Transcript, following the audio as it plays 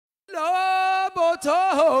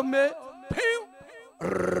Lobotomy.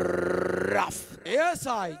 Rough. Yes,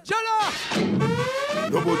 I. Jallah.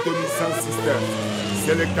 Lobotomy sound system.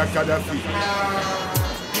 SELECTA KADAFI.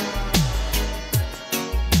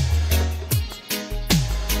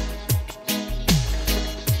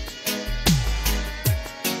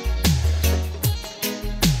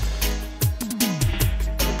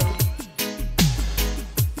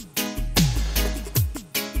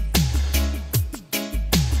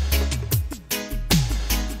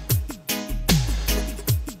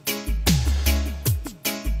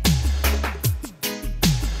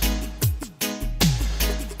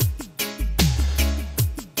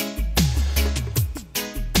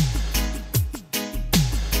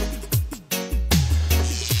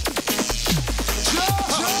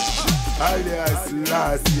 Alias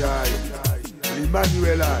Lassie,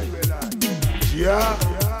 Emmanuel I, Jah,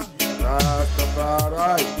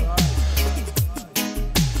 Rastafari.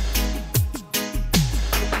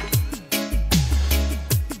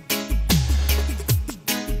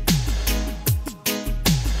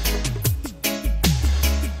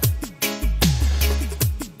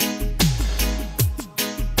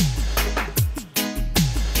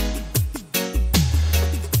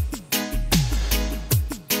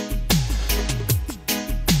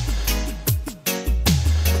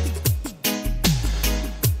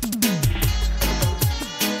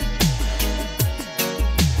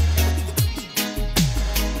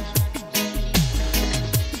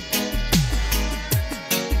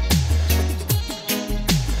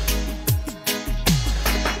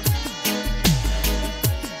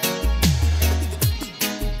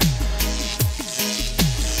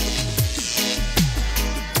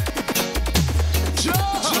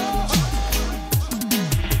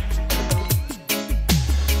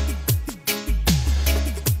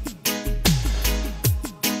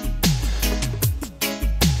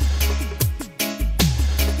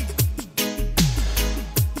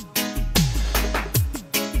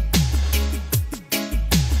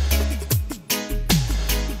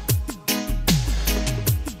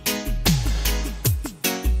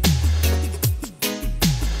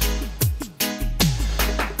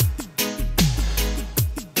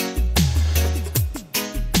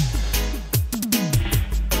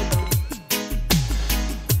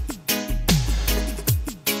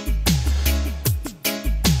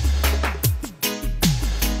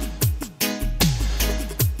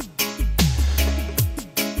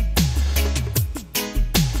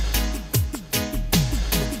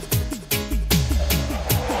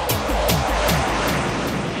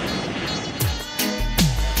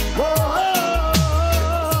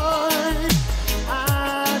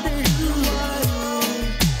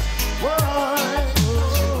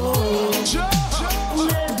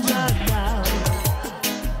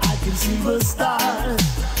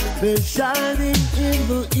 They're shining in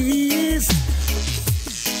the east.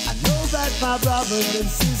 I know that my brothers and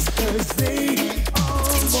sisters, they all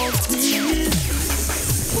want peace.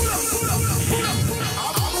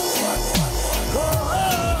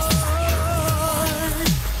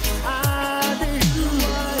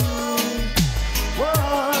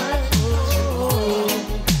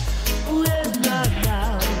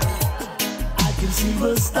 I can see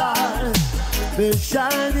the stars, they're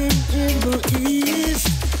shining in the east.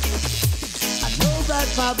 That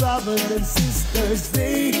my brothers and sisters,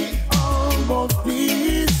 they all want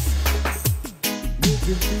peace. Look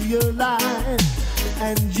into your life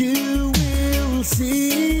and you will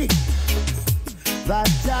see that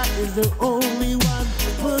Jah is the only one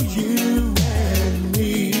for you and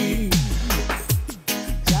me.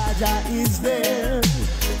 Jah is there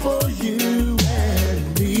for you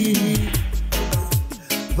and me.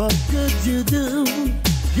 What good you do,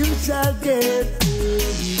 you shall get the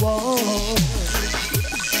reward.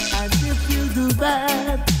 And if you do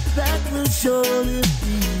bad, that will surely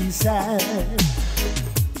be sad.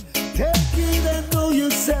 Take it and know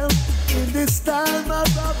yourself in this time, my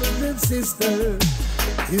brothers and sisters.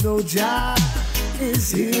 You know Jah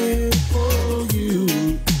is here for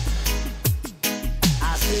you.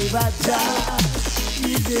 I say that Jah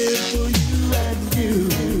is here for you and you.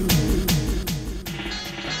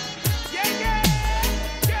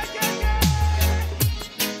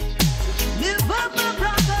 Live up, my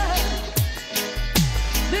brother.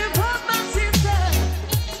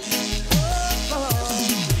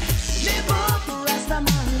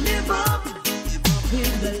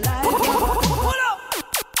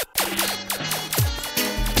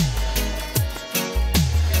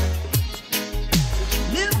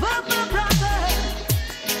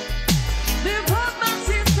 Live up, my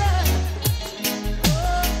sister.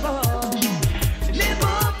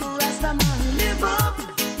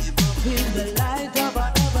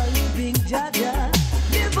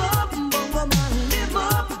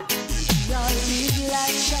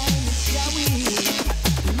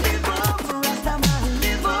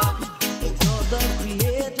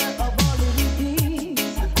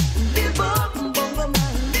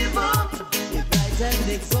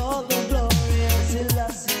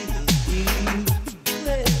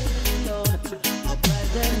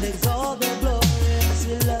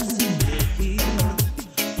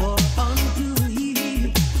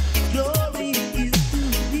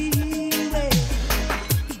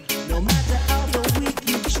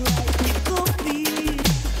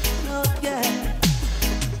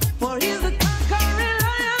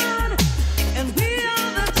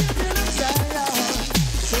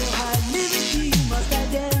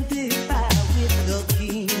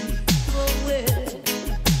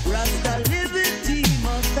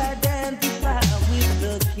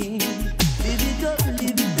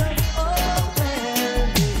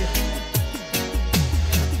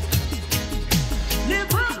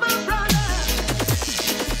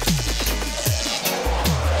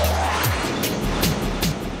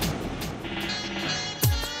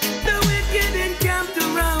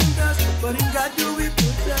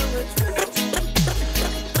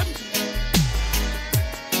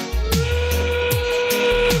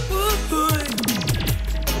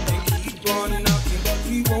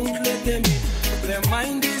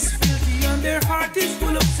 mind is filthy and their heart is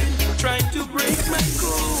full of sin, trying to break my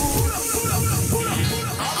code.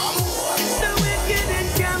 The wicked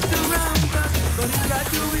encamped around us, but it's got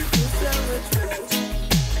to be put our trust.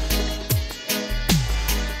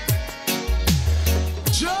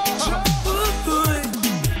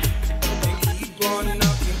 They keep on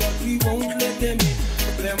knocking, but we won't let them in.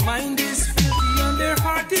 Their mind is filthy and their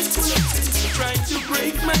heart is full of sin, trying to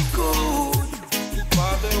break my code.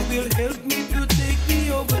 Father will help me to take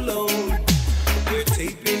the overload. We're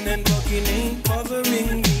taping and bugging ain't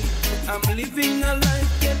bothering me. I'm living a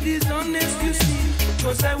life that is honest, you see,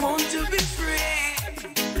 cause I want to be free.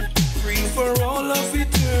 Free for all of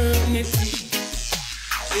eternity.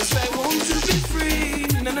 Yes, I want to be free,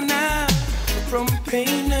 na-na-na, from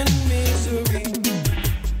pain and misery.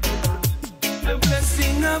 The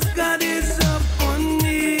blessing of God is upon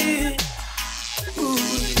me. Ooh.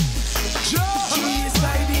 He is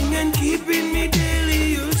hiding and keeping me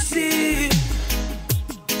daily, you see.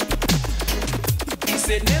 He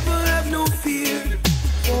said, never have no fear,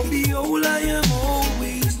 for behold, I am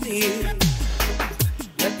always near.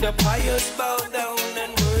 Let the pious bow down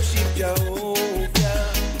and worship Jehovah.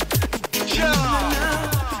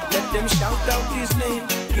 Let them shout out his name,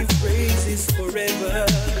 give praises forever.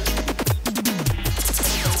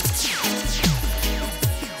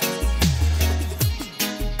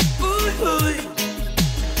 Ooh, ooh.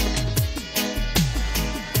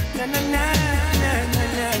 Na na na na na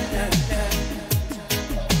na na.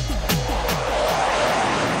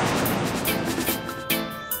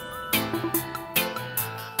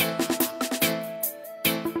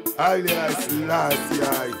 Haile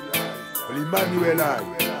Selassie, Emmanuel,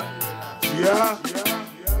 Jah,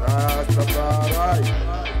 Rastafari.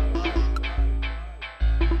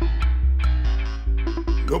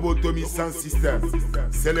 Lobotomy sans système,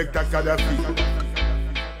 Selecta Kadafi.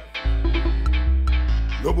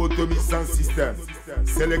 Lobotomy sans système,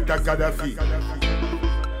 Selecta Kadafi.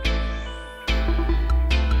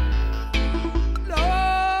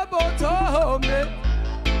 Lobotomy.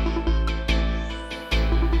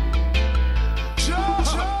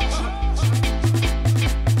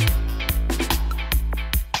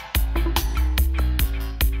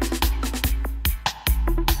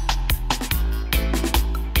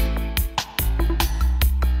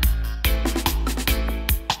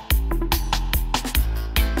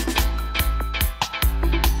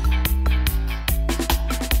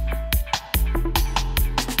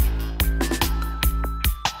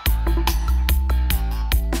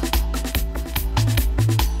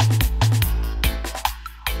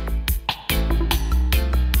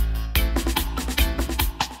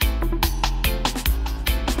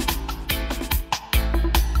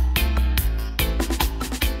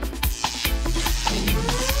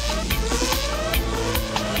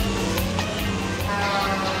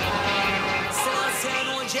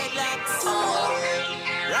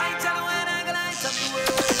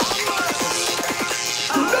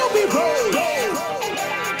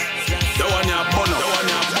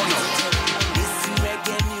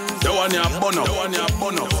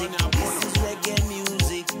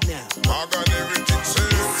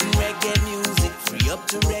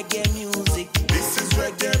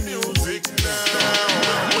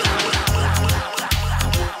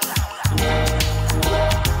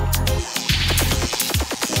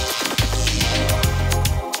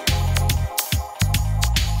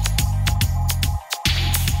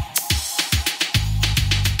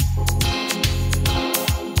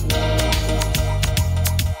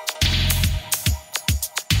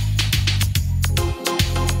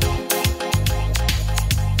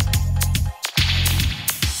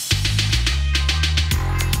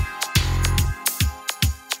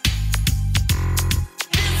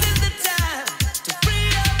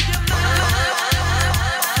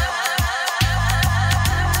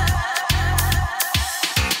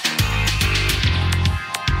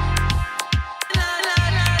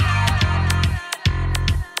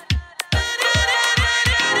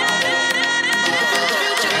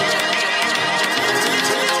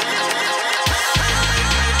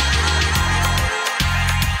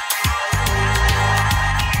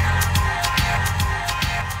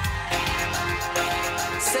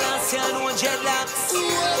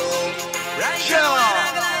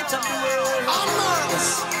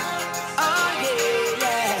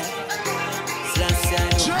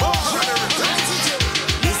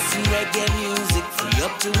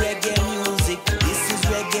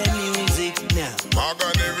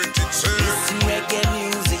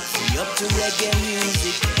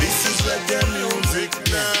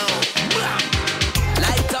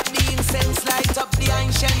 Light up the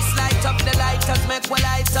ancients, light up the lighters, make we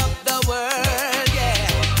light up the world, yeah.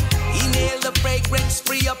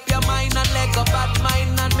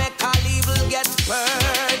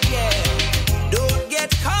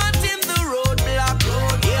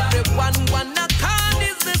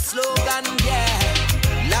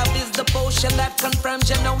 potion that confirms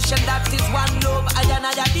your notion that is one love. I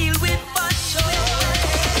deal with for sure.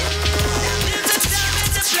 There's a time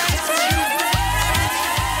and a place.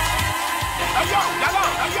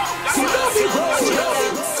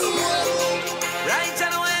 Right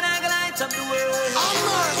and when I light up the world.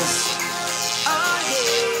 Oh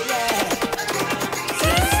yeah.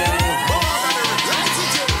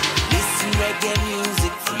 Listen reggae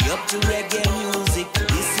music, free up to reggae music.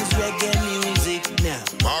 This is reggae music now.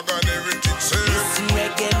 Listen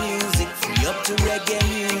reggae music, free up to reggae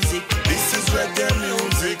music. This is reggae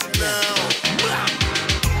music now.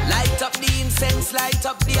 Light up the incense, light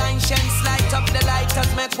up the ancients, light up the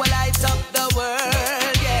lighters, make we light up the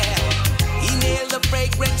world, yeah. Inhale the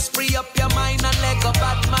fragrance, free up your mind and let go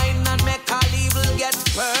bad mind and make all evil get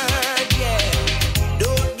purged, yeah.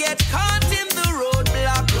 Don't get caught in the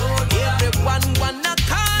roadblock. Everyone wanna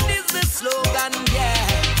call is the slogan, yeah.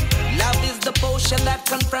 Love is the potion that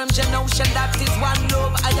confirms your notion that is one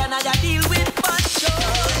love. I deal with for sure.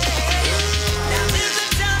 Now there's a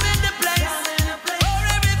time and a place for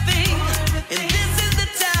everything, and this is the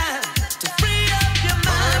time to free up your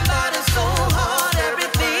mind, body, soul, heart,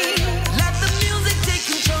 everything. Let the music take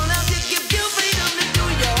control of you, give you freedom to do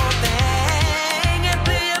your thing, and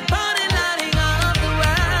play a party lighting up the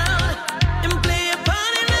world, and play a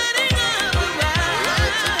party lighting up the world.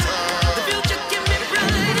 The future can be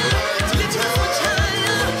brighter, lift us much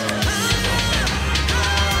higher.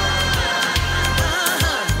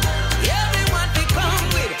 Everyone we come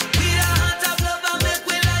with a heart of love and make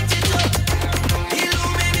we light it up.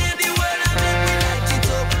 Illuminate the world and make we light it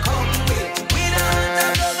up. Come with a heart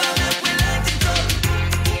of love and make we light it up.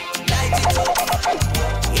 Light it up.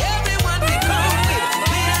 Everyone we come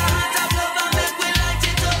with a heart of love and make we light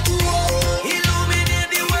it up. Illuminate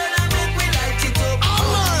the world and make we light it up.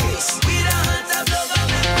 With a heart of love and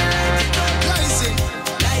make we light it up.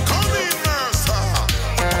 Light it up.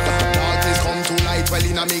 Darkness come to light, well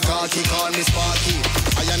in a me khaki, call me Sparky.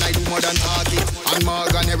 I and I do more than talk it, and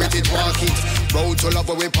Morgan heritage walk it. Road to love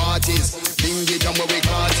where we parties, bingy jam where we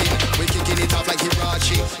caught it. We kicking it off like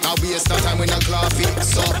Hirachi, now we waste no time when I cloth it.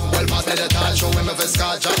 So, well past me the touch, show him if it's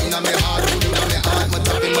scotch. In a me heart, food in a me heart, my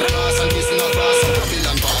top in my class, and this in a grass, and bill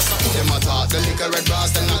and pass. Them a talk, the liquor red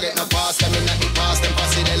brass, them not get no pass. Them in the past, them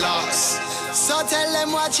pass it the last. So tell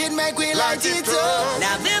them watch it, make we light it up.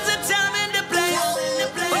 Now there's a time and a place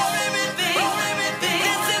for everything.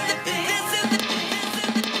 This is the thing.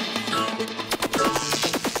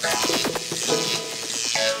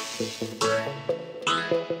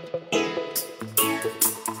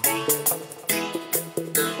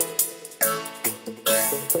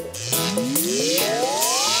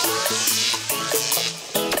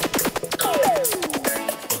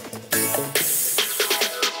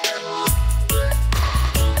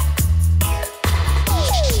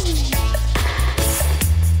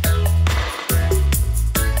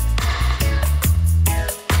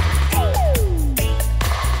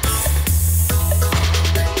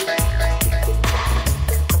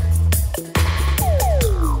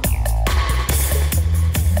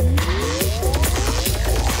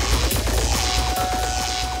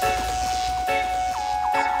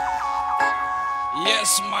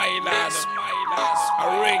 Yes, my lad. I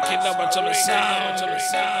rake it up to the sound.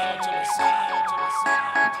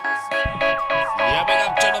 Yeah, big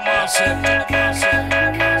up to the massive.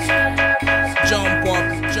 Jump up.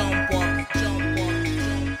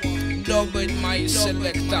 Dog with my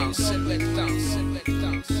selector.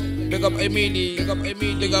 Big up Emily.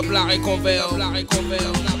 Big up Larry Covell.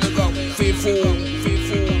 Big up Fifu.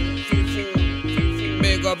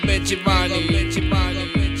 Big up Betchivani.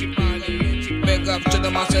 Big up to the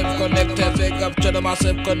massive connected, big up to the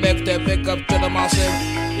massive connected, big up to the massive,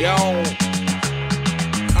 yo.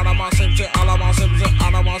 Alamassive,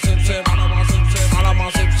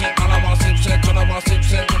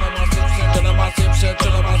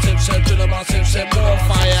 more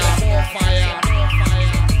fire.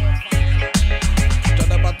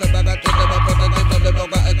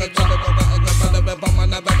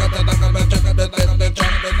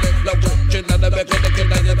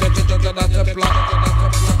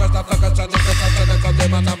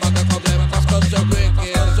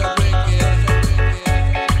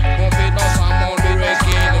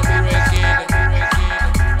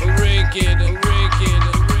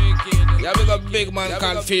 Big man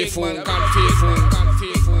can't faithful.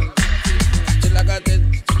 Till I got it,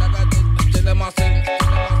 till I'm massive,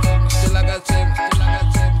 till I got it,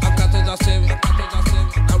 I got it, I save,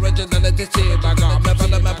 originality save, I got me on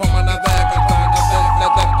the map, I'm on the back,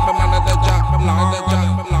 I'm on the job, I'm on the job.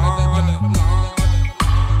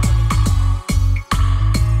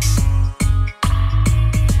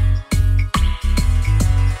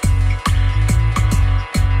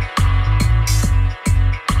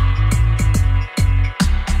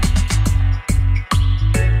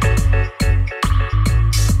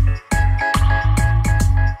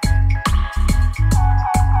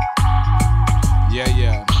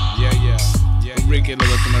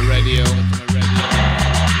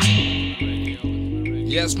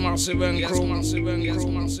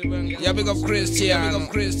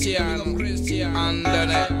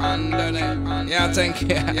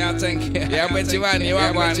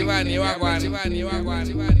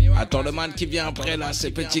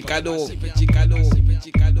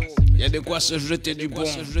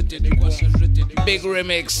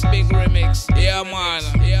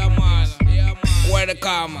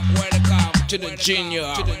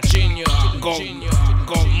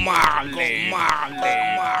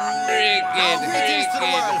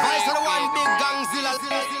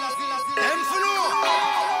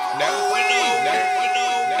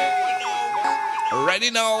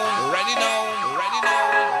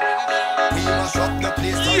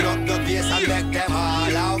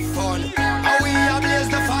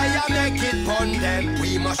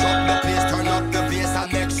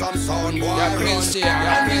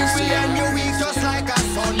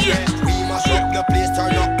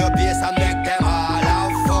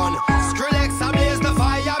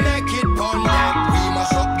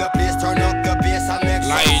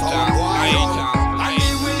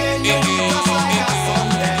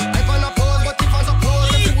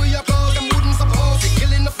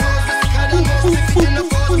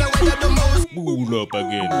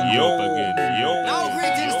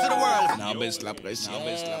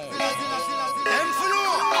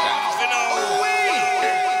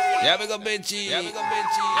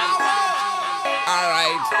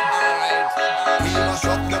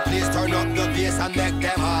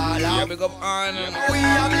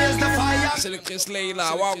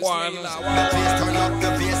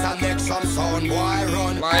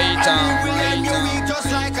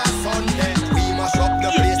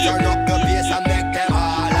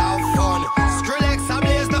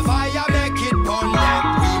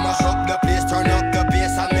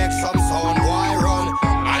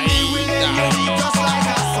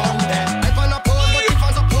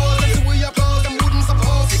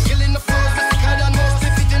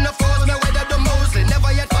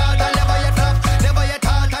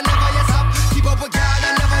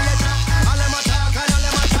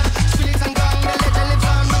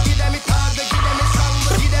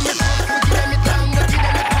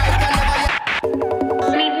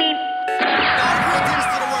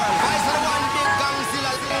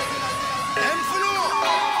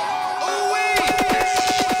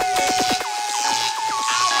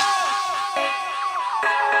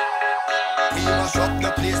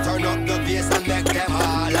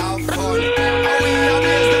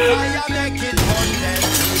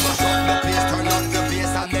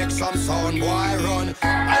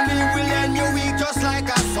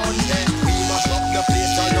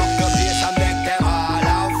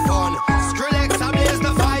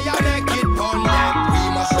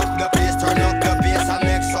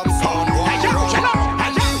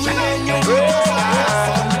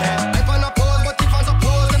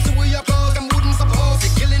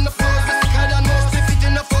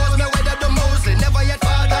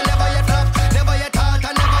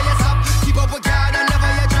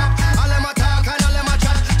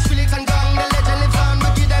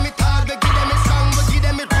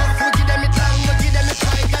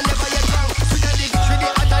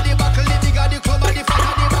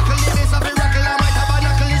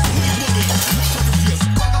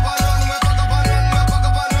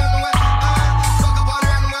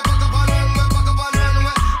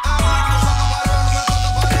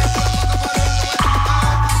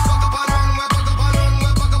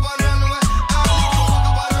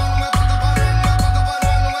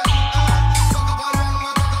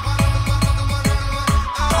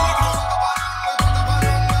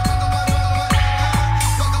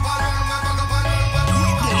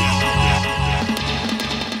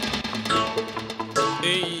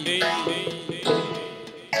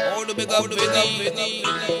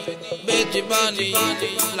 Betty Bunny,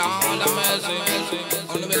 Lord of mercy.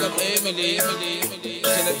 On the big up Emily,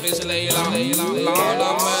 Select Miss Layla, Lord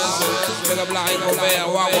of mercy. Big up like a bear,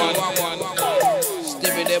 one.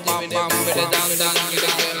 Stippy the bam bam, with the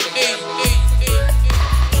down.